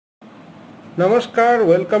Namaskar,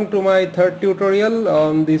 welcome to my third tutorial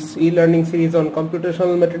on this e-learning series on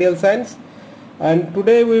computational material science, and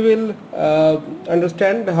today we will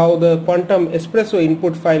understand how the Quantum ESPRESSO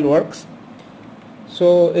input file works.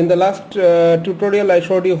 So in the last tutorial I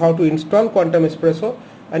showed you how to install Quantum ESPRESSO,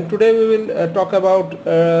 and today we will talk about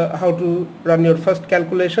how to run your first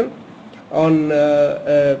calculation on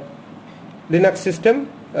a Linux system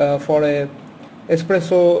for a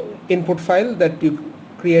Espresso input file that you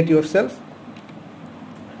create yourself.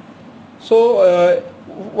 So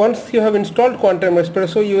once you have installed Quantum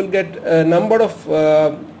ESPRESSO, you will get a number of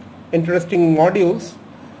interesting modules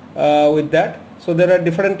with that. So there are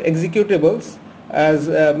different executables, as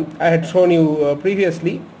I had shown you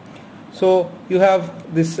previously. So you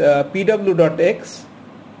have this pw.x.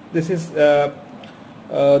 This is the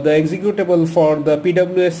executable for the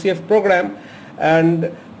PWSCF program, and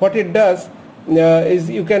what it does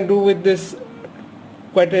is you can do with this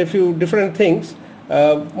quite a few different things.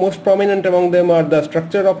 Most prominent among them are the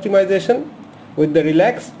structure optimization with the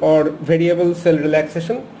relax or variable cell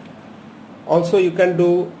relaxation. Also you can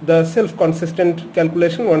do the self-consistent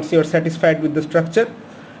calculation once you are satisfied with the structure.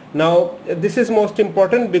 Now this is most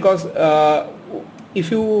important because if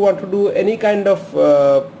you want to do any kind of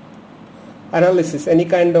analysis, any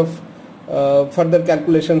kind of further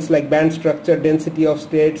calculations like band structure, density of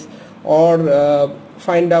states, or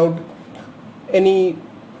find out any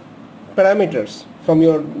parameters from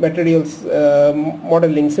your materials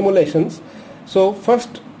modeling simulations. So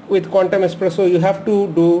first, with Quantum ESPRESSO you have to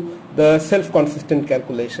do the self-consistent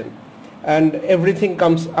calculation, and everything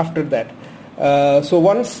comes after that. So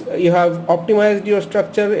once you have optimized your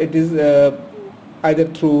structure, it is either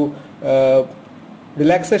through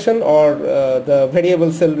relaxation or the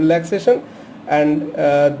variable cell relaxation, and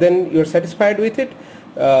then you're satisfied with it.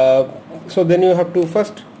 So then you have to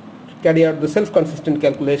first carry out the self-consistent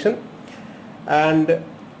calculation, and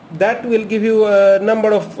that will give you a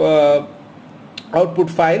number of output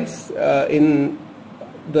files written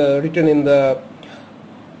in the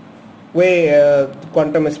way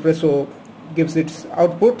Quantum ESPRESSO gives its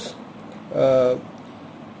outputs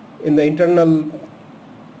in the internal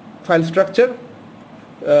file structure.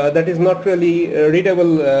 That is not really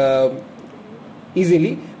readable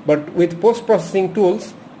easily, but with post-processing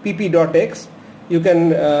tools pp.x you can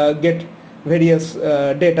get various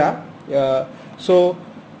data. So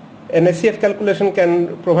an SCF calculation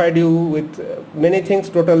can provide you with many things: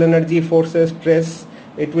 total energy, forces, stress.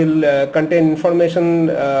 It will contain information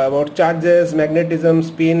about charges, magnetism,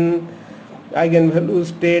 spin, eigenvalues,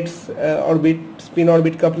 states, orbit,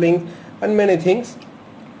 spin-orbit coupling, and many things.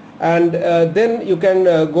 And then you can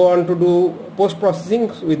go on to do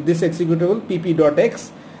post-processing with this executable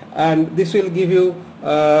pp.x, and this will give you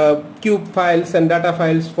cube files and data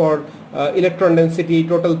files for electron density,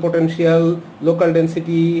 total potential, local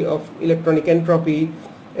density of electronic entropy,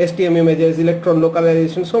 STM images, electron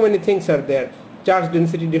localization. So many things are there: charge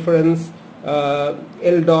density difference,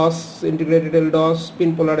 LDOS, integrated LDOS,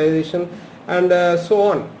 spin polarization, and so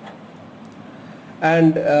on.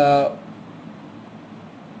 And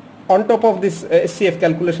on top of this SCF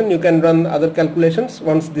calculation, you can run other calculations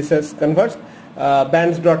once this has converged.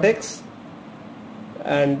 Bands.x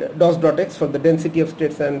and DOS.x for the density of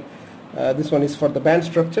states, and this one is for the band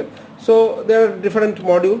structure. So there are different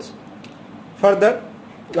modules. Further,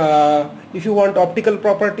 if you want optical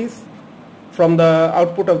properties from the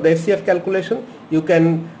output of the SCF calculation, you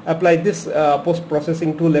can apply this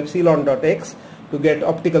post-processing tool epsilon.x to get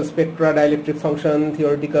optical spectra, dielectric function,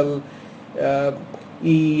 theoretical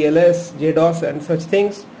EELS, JDOS, and such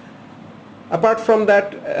things. Apart from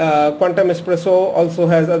that, Quantum ESPRESSO also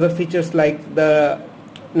has other features like the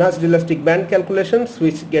nudged elastic band calculations,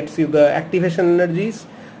 which gets you the activation energies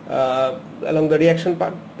along the reaction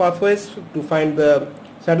pathways to find the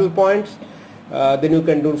saddle points. Then you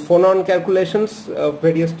can do phonon calculations of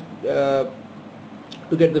various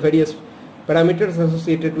to get the various parameters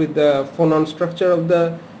associated with the phonon structure of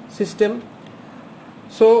the system.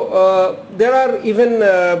 So there are even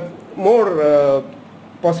more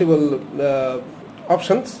possible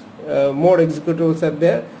options, more executables are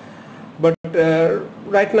there, but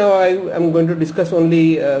right now I am going to discuss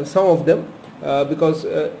only some of them, because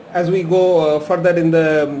as we go further in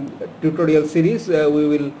the tutorial series, we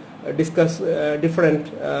will discuss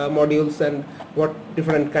different modules and what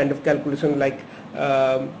different kind of calculation, like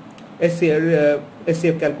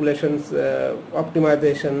SCF calculations,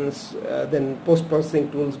 optimizations, then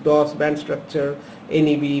post-processing tools, DOS, band structure,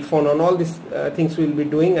 NEB, phonon, all these things we will be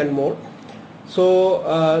doing and more. So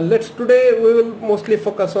today we will mostly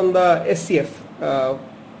focus on the SCF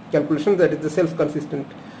calculations, that is the self-consistent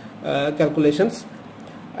calculations.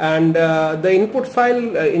 And the input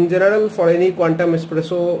file in general for any Quantum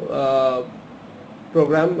ESPRESSO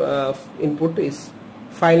program input is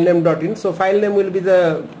filename.in. So filename will be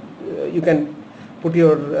the you can put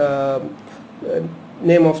your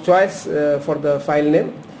name of choice for the file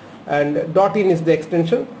name, and .in is the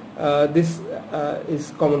extension. This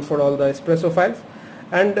is common for all the Espresso files,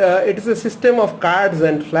 and it is a system of cards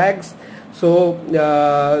and flags. So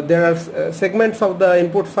there are segments of the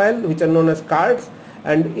input file which are known as cards,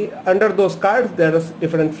 and under those cards there are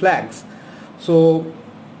different flags. So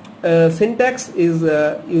syntax is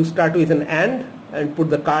you start with an and put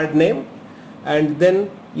the card name, and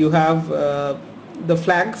then you have the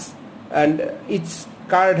flags, and each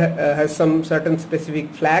card has some certain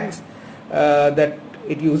specific flags that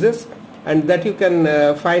it uses, and that you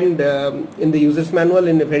can find in the user's manual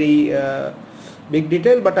in a very big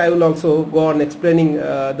detail, but I will also go on explaining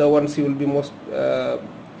the ones you will be most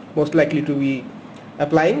likely to be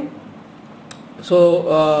applying.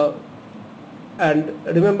 So and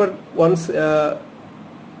remember, once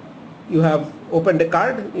you have opened a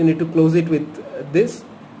card, you need to close it with this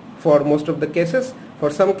for most of the cases. For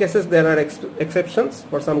some cases there are exceptions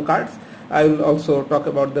for some cards. I will also talk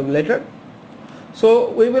about them later. So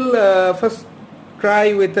we will first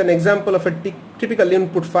try with an example of a typical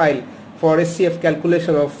input file for SCF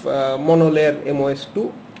calculation of monolayer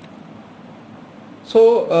MOS2.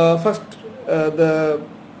 So first the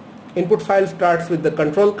input file starts with the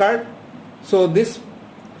control card. So this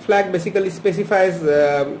flag basically specifies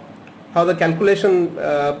how the calculation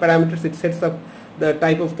parameters. It sets up the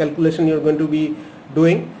type of calculation you are going to be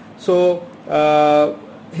doing. So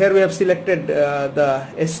here we have selected the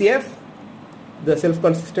SCF, the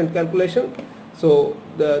self-consistent calculation. So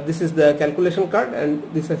this is the calculation card, and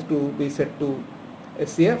this has to be set to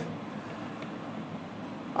SCF.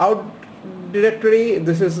 Out directory,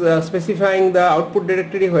 this is specifying the output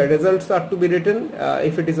directory where results are to be written.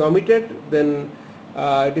 If it is omitted, then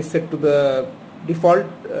it is set to the default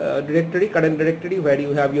directory, current directory, where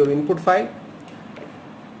you have your input file.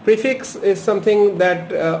 Prefix is something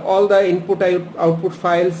that all the input output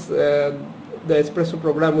files the Espresso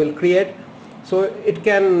program will create. So it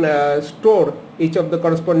can store each of the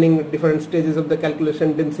corresponding different stages of the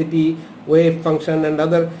calculation, density, wave function, and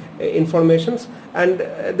other informations, and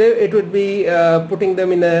it would be putting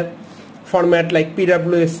them in a format like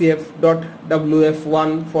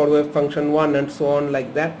pwscf.wf1 for wave function 1 and so on,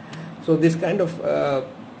 like that. So this kind of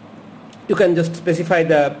you can just specify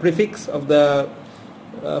the prefix of the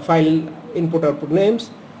file input output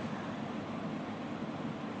names.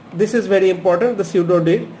 This is very important, the pseudo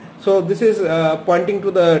dir. So this is pointing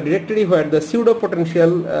to the directory where the pseudo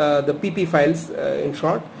potential, the PP files in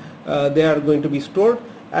short, they are going to be stored,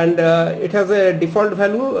 and it has a default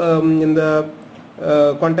value in the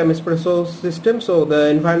Quantum ESPRESSO system. So the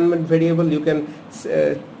environment variable, you can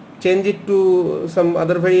change it to some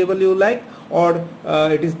other variable you like, or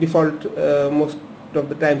it is default. Most of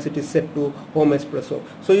the times it is set to home Espresso.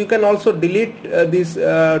 So you can also delete these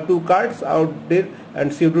two cards, out dir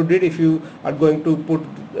and pseudo dir, if you are going to put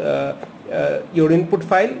your input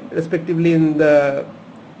file respectively in the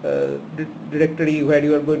directory where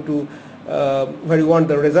you are going to where you want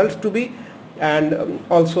the results to be, and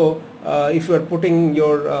also if you are putting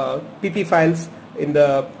your PP files in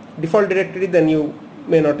the default directory, then you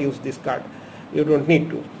may not use this card. You don't need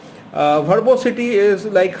to. Verbosity is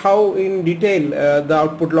like how in detail the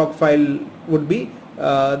output log file would be,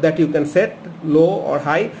 that you can set low or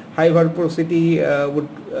high. High verbosity would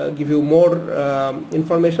give you more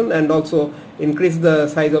information, and also increase the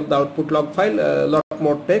size of the output log file, a lot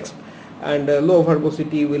more text, and low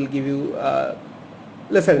verbosity will give you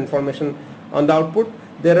lesser information on the output.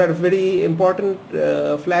 There are very important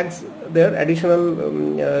flags there.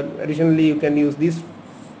 Additionally, you can use these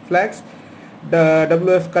flags. The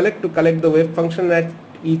WF collect to collect the wave function at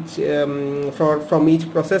each from each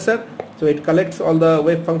processor. So it collects all the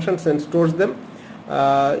wave functions and stores them.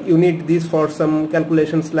 You need these for some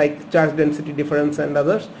calculations like charge density difference and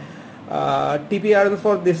others.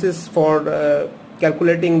 TPRN4, this is for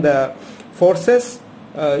calculating the forces.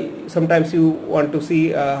 Sometimes you want to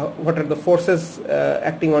see what are the forces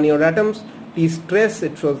acting on your atoms. T stress,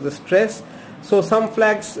 it shows the stress. So some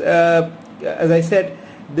flags, as I said,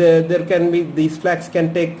 there can be, these flags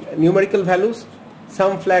can take numerical values.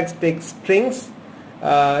 Some flags take strings.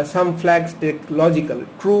 Some flags take logical,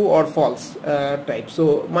 true or false type.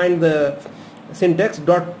 So mind the syntax,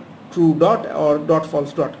 dot true dot or dot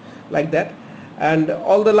false dot, like that. And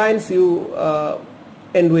all the lines you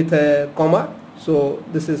end with a comma. So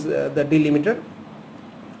this is the delimiter.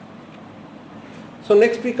 So So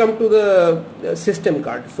next we come to the system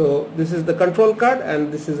card. So this is the control card and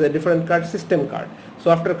this is a different card, system card.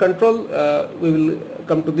 So after control we will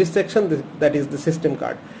come to this section, that is the system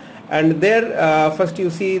card. And there first you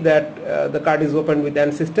see that the card is opened with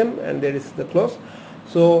AND system and there is the close.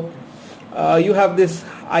 So you have this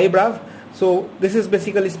iBrav. So this is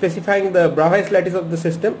basically specifying the Bravais lattice of the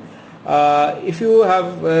system. If you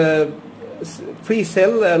have free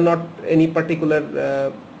cell, not any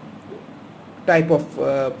particular type of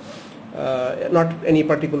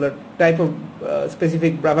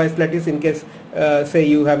specific Bravais lattice, in case say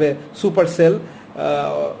you have a super cell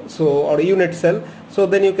or a unit cell, so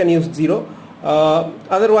then you can use 0.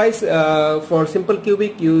 Otherwise for simple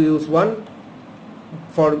cubic you use 1,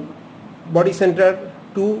 for body center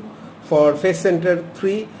 2, for face center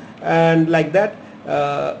 3, and like that.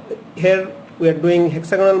 Here we are doing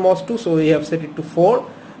hexagonal MOS2, so we have set it to 4,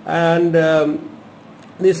 and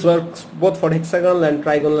this works both for hexagonal and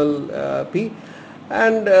trigonal P,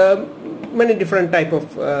 and many different type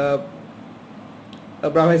of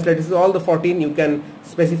Bravais lattices. All the 14 you can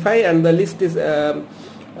specify, and the list is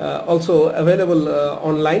also available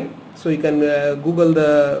online, so you can Google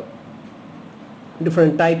the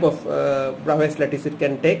different type of Bravais lattice it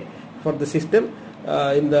can take for the system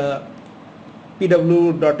in the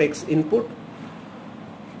pw.x input.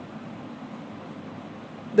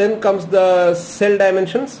 Then comes the cell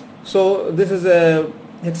dimensions. So this is a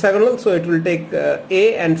hexagonal, so it will take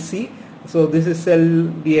A and C. So this is cell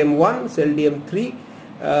DM1, cell DM3,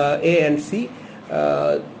 A and C.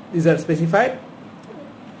 These are specified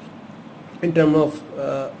in terms of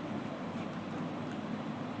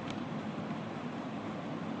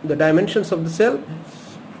the dimensions of the cell.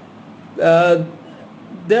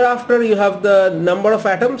 Thereafter you have the number of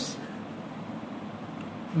atoms,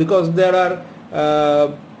 because there are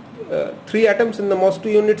 3 atoms in the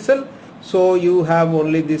MOS2 unit cell, so you have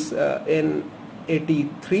only this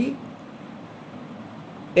N83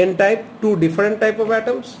 N type, 2 different type of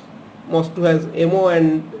atoms. MOS2 has MO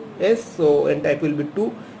and S, so N type will be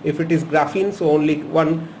 2. If it is graphene, so only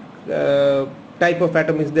 1 type of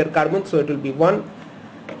atom is there, carbon, so it will be 1.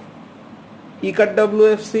 E-cut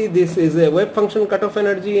WFC, this is a wave function cutoff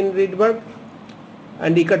energy in Rydberg,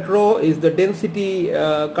 and E-cut rho is the density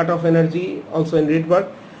cutoff energy also in Rydberg,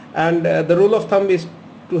 and the rule of thumb is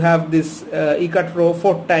to have this E-cut rho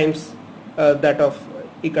 4 times that of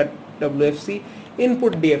E-cut WFC.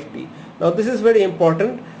 Input DFT. Now this is very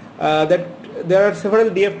important, that there are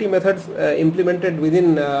several DFT methods implemented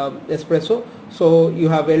within Espresso. So you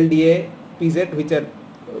have LDA, PZ, which are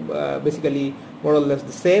basically more or less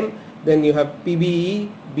the same. Then you have PBE,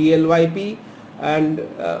 BLYP, and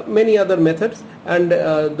many other methods, and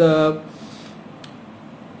the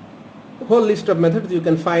whole list of methods you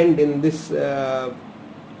can find in this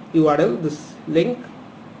URL, this link.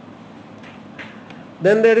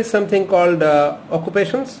 Then there is something called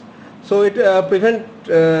occupations. So it prevents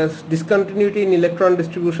discontinuity in electron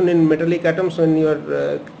distribution in metallic atoms when you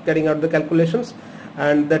are carrying out the calculations,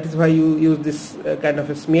 and that is why you use this kind of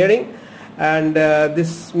a smearing. And this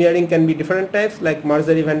smearing can be different types, like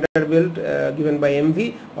Margery-Vanderbilt given by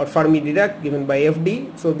MV, or Fermi-Dirac given by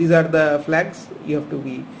FD. So these are the flags you have to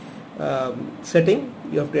be setting.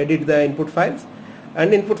 You have to edit the input files,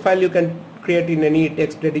 and input file you can create in any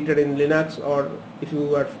text editor in Linux, or if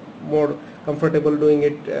you are more comfortable doing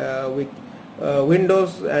it with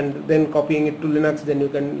Windows and then copying it to Linux, then you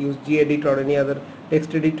can use gedit or any other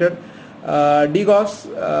text editor. DGOS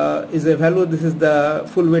is a value. This is the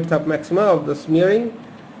full width of maxima of the smearing.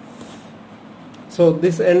 So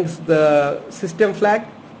this ends the system flag.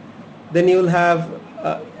 Then you will have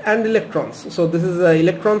and electrons. So this is the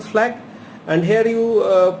electrons flag, and here you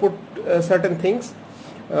put certain things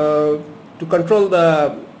to control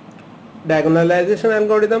the diagonalization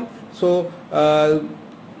algorithm. So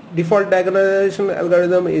default diagonalization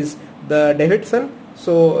algorithm is the Davidson.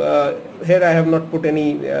 So here I have not put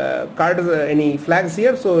any cards, any flags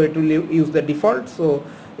here, so it will use the default. So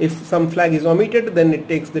if some flag is omitted, then it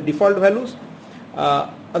takes the default values.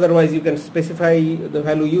 Otherwise you can specify the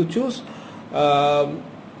value you choose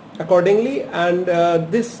accordingly. And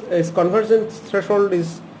this is convergence threshold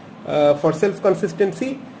is for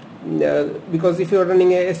self-consistency, because if you are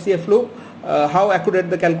running a SCF loop, how accurate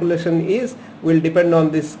the calculation is will depend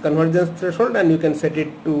on this convergence threshold, and you can set it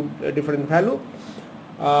to a different value.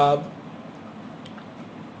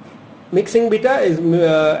 Mixing beta is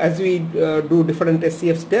as we do different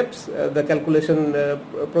SCF steps, the calculation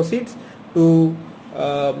proceeds to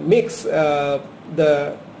mix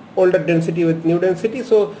the older density with new density.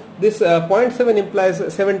 So this 0.7 implies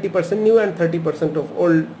 70% new and 30% of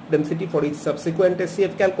old density for each subsequent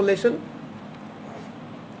SCF calculation.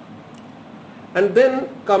 and then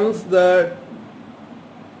comes the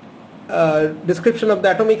description of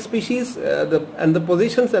the atomic species and the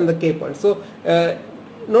positions and the K points. So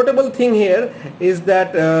notable thing here is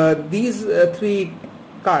that these three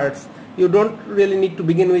cards, you don't really need to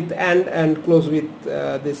begin with and close with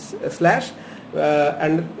this slash,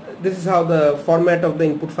 and this is how the format of the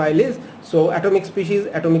input file is. So atomic species,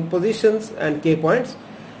 atomic positions, and K points.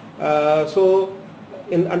 So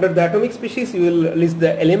under the atomic species, you will list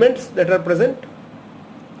the elements that are present,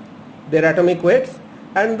 their atomic weights,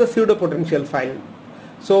 and the pseudo potential file.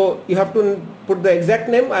 So you have to put the exact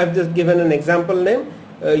name. I have just given an example name.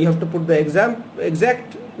 You have to put the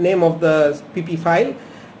exact name of the PP file,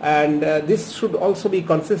 and this should also be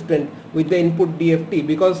consistent with the input DFT,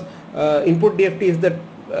 because input DFT is the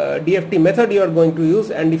DFT method you are going to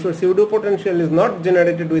use, and if your pseudo potential is not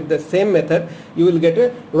generated with the same method, you will get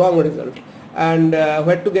a wrong result. And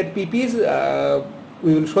where to get PPs,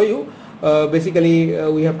 we will show you. Basically,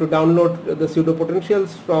 we have to download the pseudo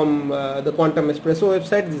potentials from the Quantum ESPRESSO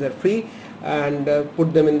website. These are free, and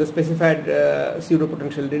put them in the specified pseudo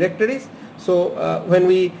potential directories. So when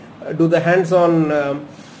we do the hands-on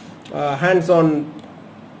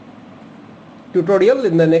tutorial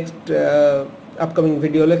in the next upcoming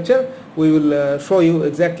video lecture, we will show you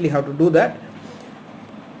exactly how to do that.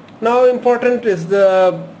 Now important is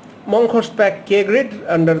the Monkhorst-Pack K grid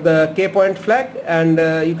under the K point flag, and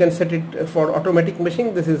you can set it for automatic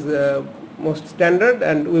meshing. This is most standard,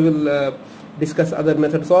 and we will discuss other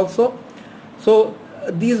methods also. So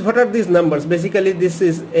what are these numbers? Basically this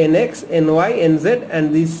is NX, NY, NZ,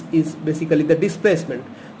 and this is basically the displacement.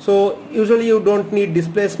 So usually you don't need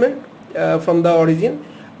displacement from the origin,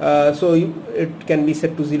 so it can be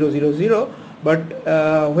set to 0, 0, 0, but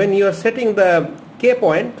when you are setting the K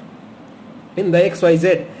point in the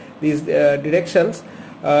XYZ, these directions,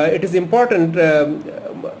 it is important,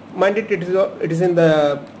 mind it is in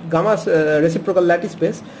the gamma reciprocal lattice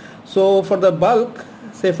space. So for the bulk,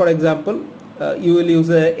 say for example, you will use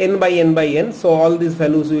a n by n by n, so all these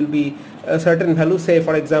values will be a certain value, say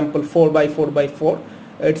for example 4 by 4 by 4.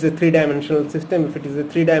 It's a three-dimensional system. If it is a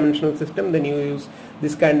three-dimensional system, then you use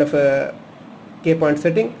this kind of a K point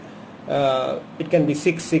setting. It can be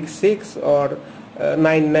 666 or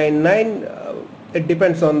 999. It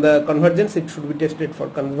depends on the convergence. It should be tested for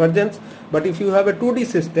convergence. But if you have a 2D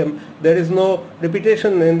system, there is no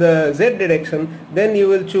repetition in the Z direction, then you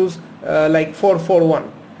will choose like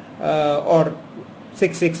 441 or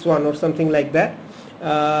 661 or something like that,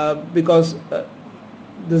 because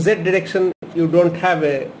the Z direction, you don't have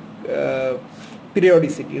a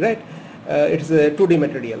periodicity, right? It's a 2D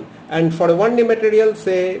material. And for a 1D material,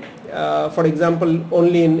 say for example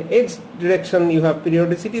only in X direction you have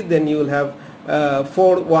periodicity, then you will have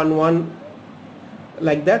 411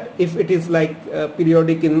 like that. If it is like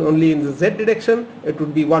periodic only in the Z direction, it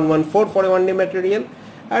would be 114 for a 1D material,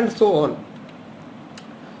 and so on.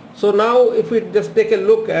 So now if we just take a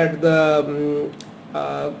look at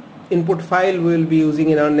the input file we will be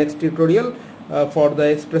using in our next tutorial for the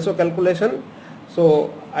espresso calculation.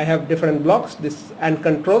 So I have different blocks, this and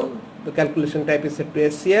control. The calculation type is set to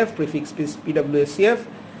SCF, prefix is PWSCF,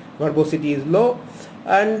 verbosity is low,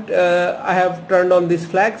 and I have turned on these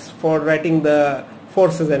flags for writing the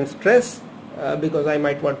forces and stress, because I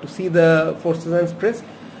might want to see the forces and stress.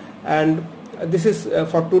 And this is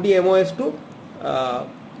for 2D MOS2.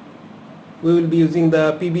 We will be using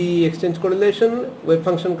the PBE exchange correlation. Wave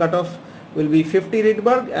function cutoff will be 50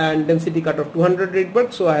 Rydberg and density cutoff 200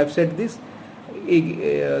 Rydberg. So I have set this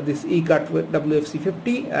E cut WFC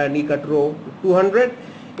 50 and E cut rho 200.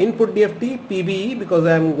 Input DFT PBE, because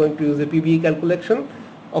I am going to use a PBE calculation.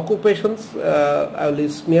 Occupations, I will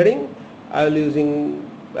use smearing. I will be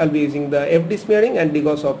using the FD smearing and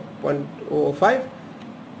DGAUSS of 0.05.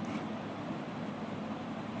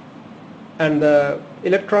 And the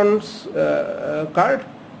electrons card,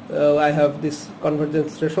 I have this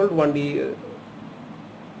convergence threshold 1D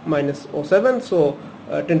minus 07, so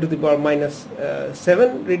 10 to the power minus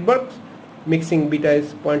 7 Rydberg. Mixing beta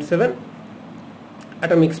is 0.7.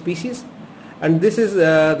 Atomic species, and this is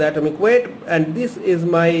the atomic weight, and this is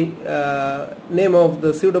my name of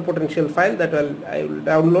the pseudo potential file that I will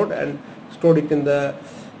download and store it in the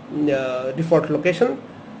default location.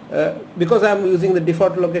 Because I am using the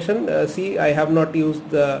default location, see, I have not used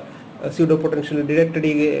the pseudo potential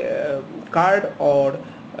directory card, or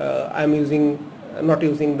I am not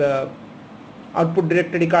using the output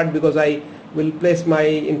directory card, because I will place my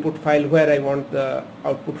input file where I want the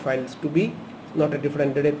output files to be, not a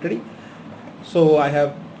different directory. So I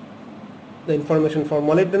have the information for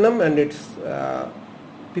molybdenum and its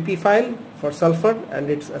PP file, for sulfur and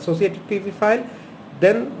its associated PP file,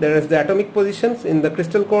 then there is the atomic positions in the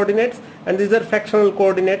crystal coordinates, and these are fractional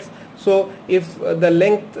coordinates. So if the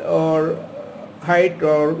length or height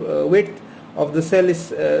or width of the cell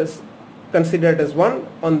is considered as 1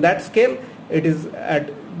 on that scale, it is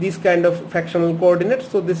at these kind of fractional coordinates.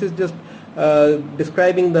 So this is just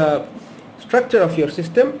describing the structure of your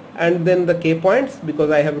system, and then the k points, because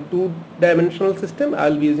I have a 2-dimensional system, I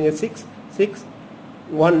will be using a 6, 6,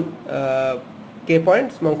 1 k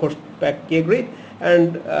points, Monkhorst packed k grid,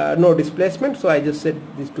 and no displacement, so I just set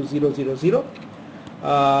this to 0, 0, 0.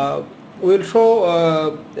 We will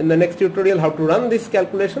show in the next tutorial how to run this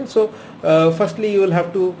calculation. So firstly you will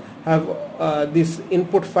have to have this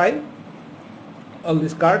input file, all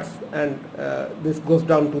these cards, and this goes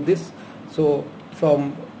down to this. So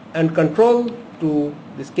from and control to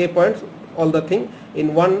this k points, all the thing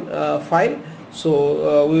in one file.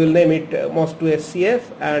 So we will name it MOS2SCF,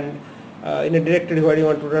 and in a directory where you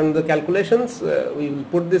want to run the calculations, we will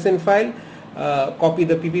put this in file, copy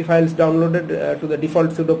the pp files downloaded to the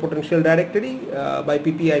default pseudo potential directory. By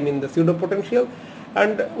pp I mean the pseudo potential,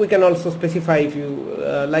 and we can also specify if you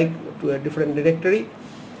like to a different directory.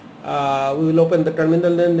 We will open the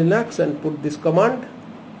terminal in Linux and put this command.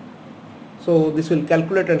 So this will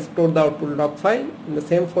calculate and store the output log file in the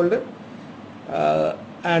same folder.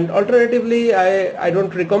 And alternatively, I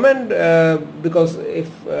don't recommend, because if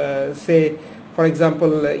say for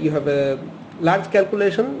example you have a large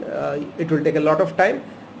calculation, it will take a lot of time,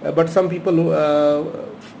 but some people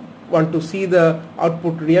want to see the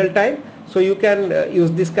output real time, so you can use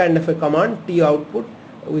this kind of a command, t output,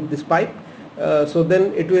 with this pipe. So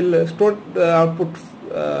then it will store the output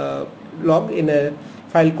log in a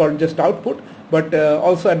file called just output, but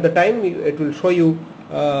also at the time it will show you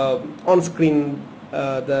on screen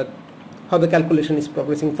how the calculation is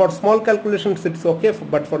progressing. For small calculations it's okay,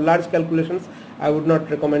 but for large calculations I would not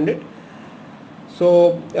recommend it.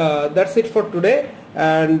 So that's it for today,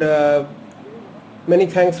 and many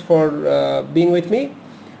thanks for being with me,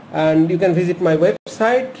 and you can visit my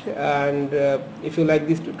website, and if you like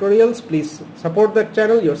these tutorials, please support that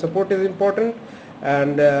channel. Your support is important,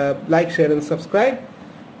 and like, share and subscribe.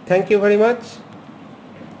 Thank you very much,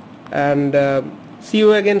 and see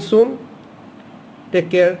you again soon. Take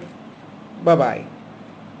care. Bye bye.